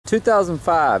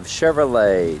2005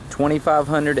 Chevrolet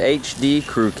 2500 HD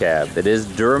Crew Cab. It is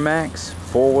Duramax,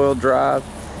 4-wheel drive.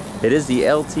 It is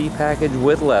the LT package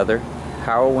with leather,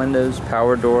 power windows,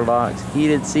 power door locks,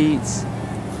 heated seats,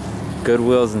 good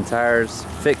wheels and tires,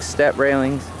 fixed step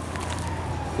railings.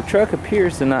 The truck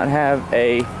appears to not have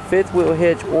a fifth wheel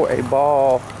hitch or a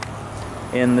ball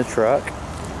in the truck.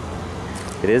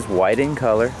 It is white in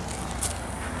color.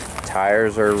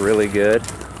 Tires are really good.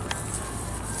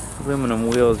 Aluminum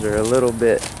wheels are a little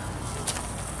bit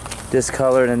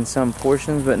discolored in some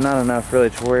portions, but not enough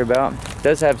really to worry about. It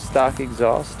does have stock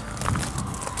exhaust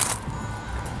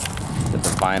with the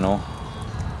vinyl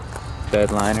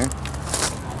bed liner.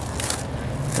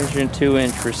 There's your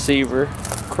 2-inch receiver,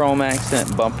 chrome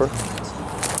accent bumper.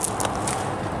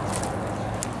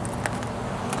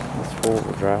 It's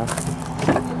 4-wheel drive.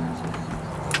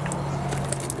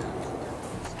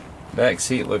 Back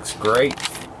seat looks great.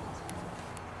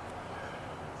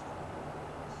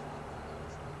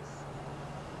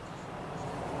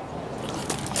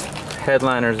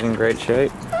 Headliner's in great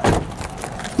shape.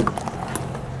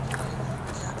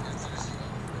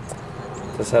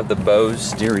 Does have the Bose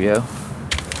stereo.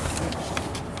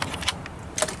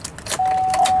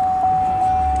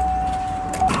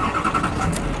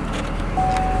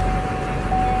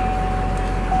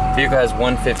 Vehicle has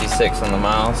 156 on the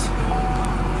miles.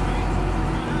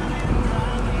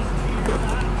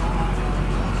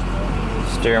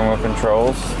 Steering wheel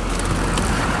controls.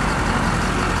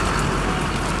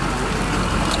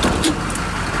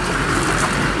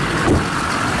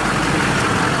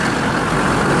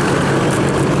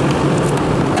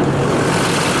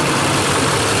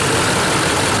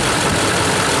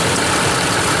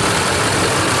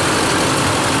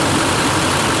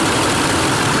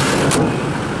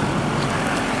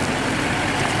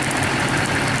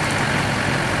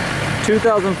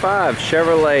 ...2005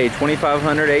 Chevrolet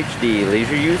 2500 HD.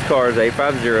 Leisure Used Cars,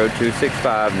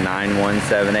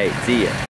 850-265-9178. See ya.